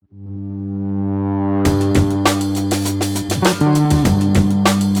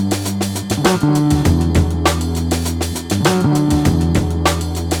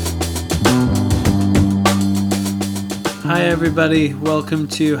everybody, welcome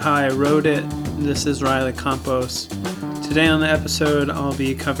to How I Wrote It. This is Riley Campos. Today on the episode, I'll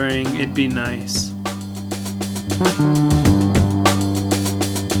be covering It'd Be Nice.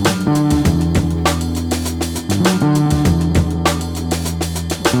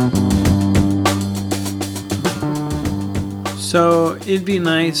 So, It'd Be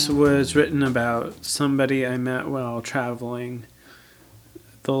Nice was written about somebody I met while traveling.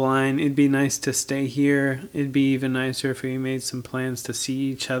 The line, it'd be nice to stay here, it'd be even nicer if we made some plans to see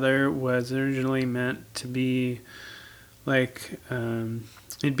each other, was originally meant to be like,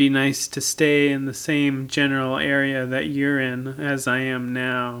 it'd be nice to stay in the same general area that you're in as I am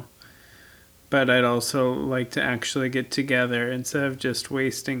now, but I'd also like to actually get together instead of just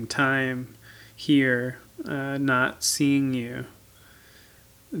wasting time here, not seeing you.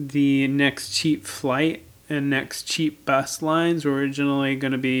 The next cheap flight and next cheap bus lines were originally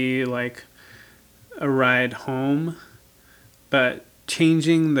going to be like a ride home, but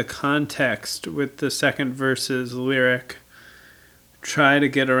changing the context with the second verse's lyric, try to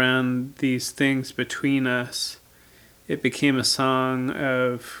get around these things between us, it became a song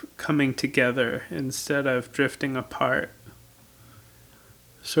of coming together instead of drifting apart.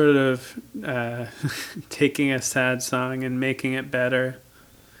 Sort of taking a sad song and making it better.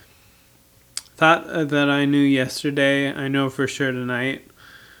 Thought that I knew yesterday, I know for sure tonight,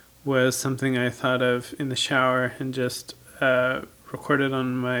 was something I thought of in the shower and just recorded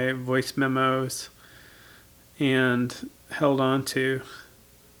on my voice memos and held on to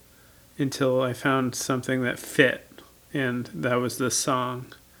until I found something that fit, and that was this song.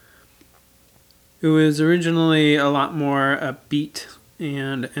 It was originally a lot more upbeat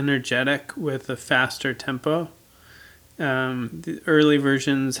and energetic with a faster tempo. The early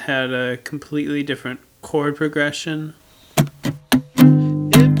versions had a completely different chord progression.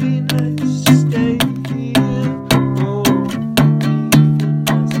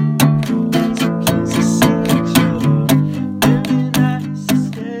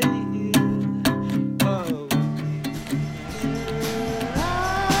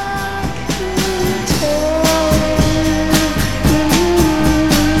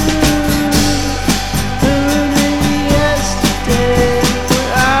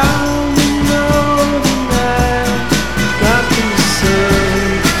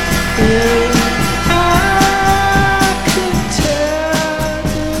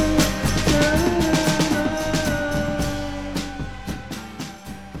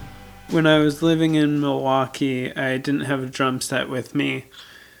 When I was living in Milwaukee, I didn't have a drum set with me,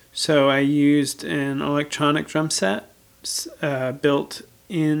 so I used an electronic drum set built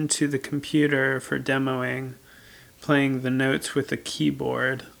into the computer for demoing, playing the notes with a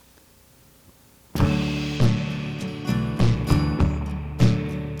keyboard.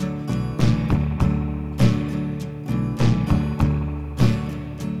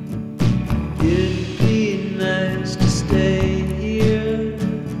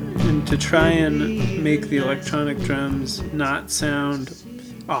 To try and make the electronic drums not sound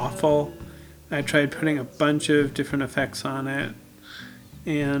awful, I tried putting a bunch of different effects on it,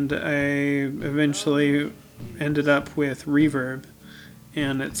 and I eventually ended up with reverb,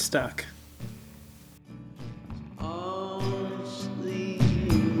 and it stuck. Honestly,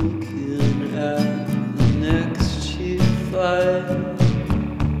 looking at the next cheap flight.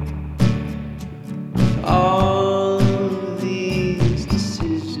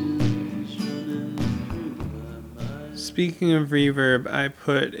 Speaking of reverb, I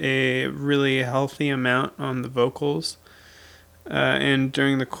put a really healthy amount on the vocals, and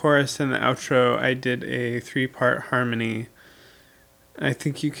during the chorus and the outro, I did a 3-part harmony. I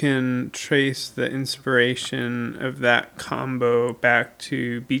think you can trace the inspiration of that combo back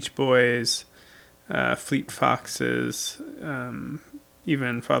to Beach Boys, Fleet Foxes,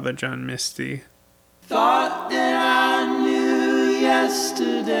 even Father John Misty. Thought that I knew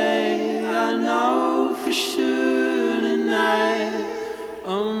yesterday, I know for sure.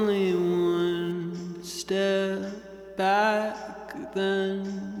 Only one step back,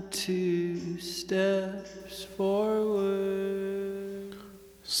 then 2 steps forward.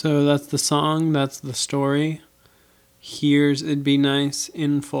 So that's the song, that's the story. Here's It'd Be Nice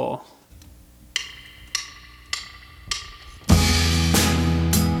in full.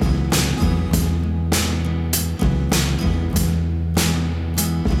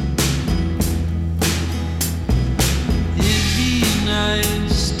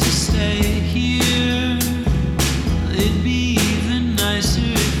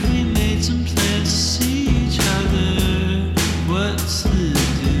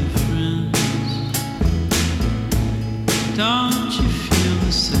 Don't you feel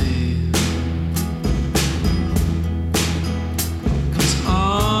the same?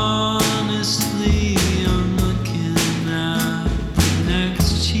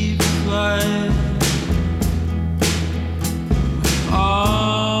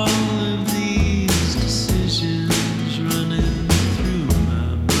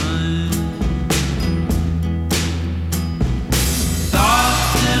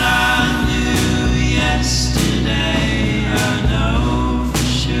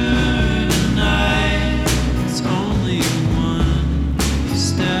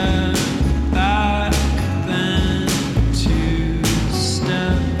 step back, then two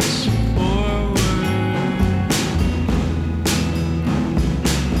steps forward.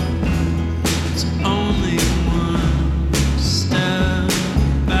 It's only one step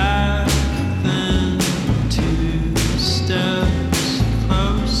back, then two steps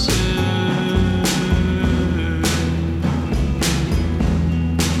closer.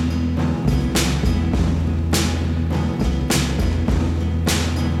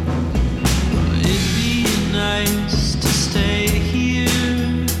 It'd be nice to stay here.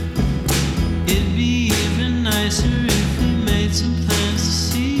 It'd be even nicer if we made some plans to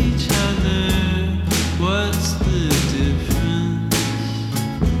see each other. What's the difference?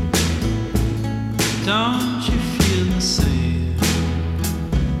 Don't you feel the same?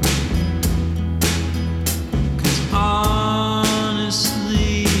 'Cause honestly,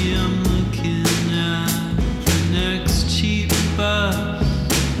 I'm looking at the next cheap bus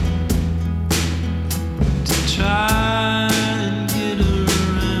to try and get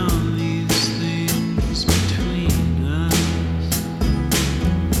around these things between us.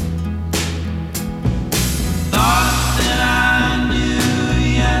 Thought that I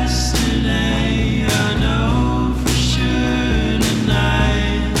knew yesterday, I know for sure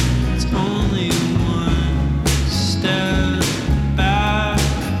tonight. It's only one step back,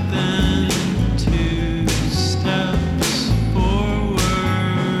 then two steps forward.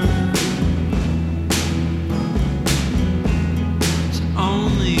 It's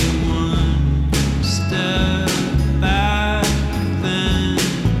only one step back, then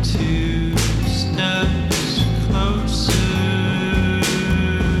two steps closer.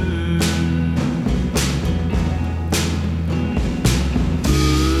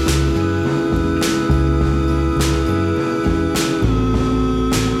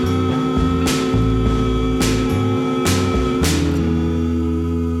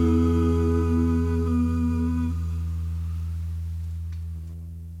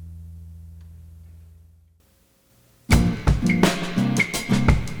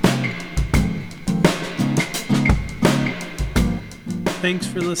 Thanks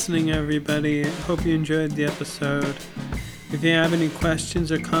for listening, everybody. Hope you enjoyed the episode. If you have any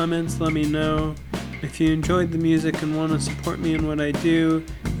questions or comments, let me know. If you enjoyed the music and want to support me in what I do,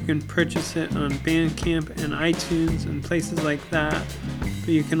 you can purchase it on Bandcamp and iTunes and places like that, but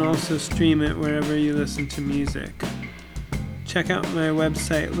you can also stream it wherever you listen to music. Check out my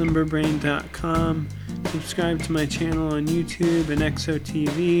website, limberbrain.com. Subscribe to my channel on YouTube and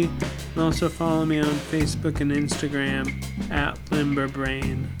XOTV, and also follow me on Facebook and Instagram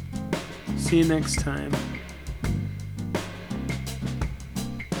 @limberbrain. See you next time.